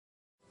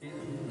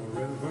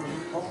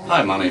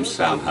Hi, my name's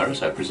Sam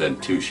Harris. I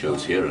present two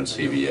shows here on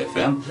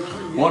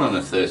CVFM. One on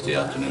a Thursday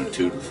afternoon,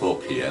 2 to 4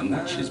 p.m,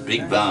 which is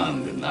big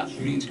band, and that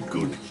means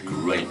good,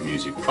 great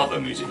music,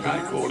 proper music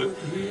I call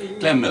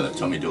it. Glenn Miller,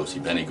 Tommy Dorsey,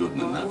 Benny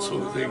Goodman, that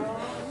sort of thing.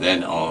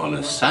 Then on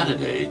a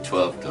Saturday,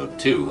 12 to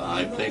 2,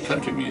 I play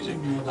country music.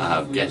 I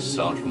have guests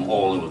on from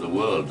all over the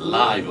world,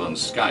 live on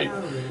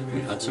Skype.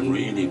 We've had some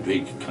really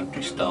big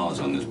country stars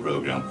on this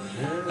program,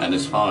 and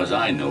as far as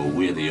I know,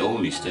 we're the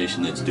only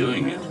station that's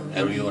doing it.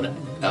 Everyone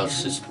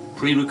else is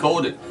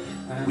pre-recorded.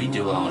 We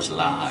do ours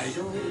live,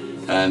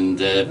 and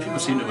people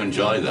seem to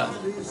enjoy that.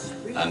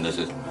 And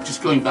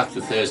just going back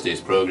to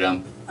Thursday's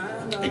program,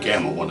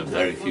 again, we're one of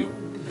very few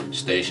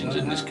stations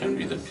in this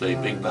country that play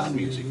big band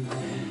music.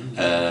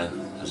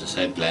 As I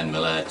said, Glenn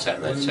Miller,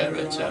 etc., etc.,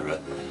 etc.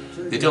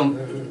 They don't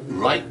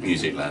write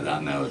music like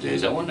that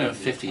nowadays. I wonder in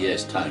 50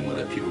 years' time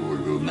whether people will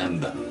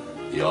remember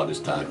the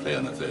artist I play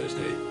on a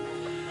Thursday.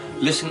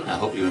 Listen, I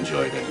hope you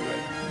enjoyed it.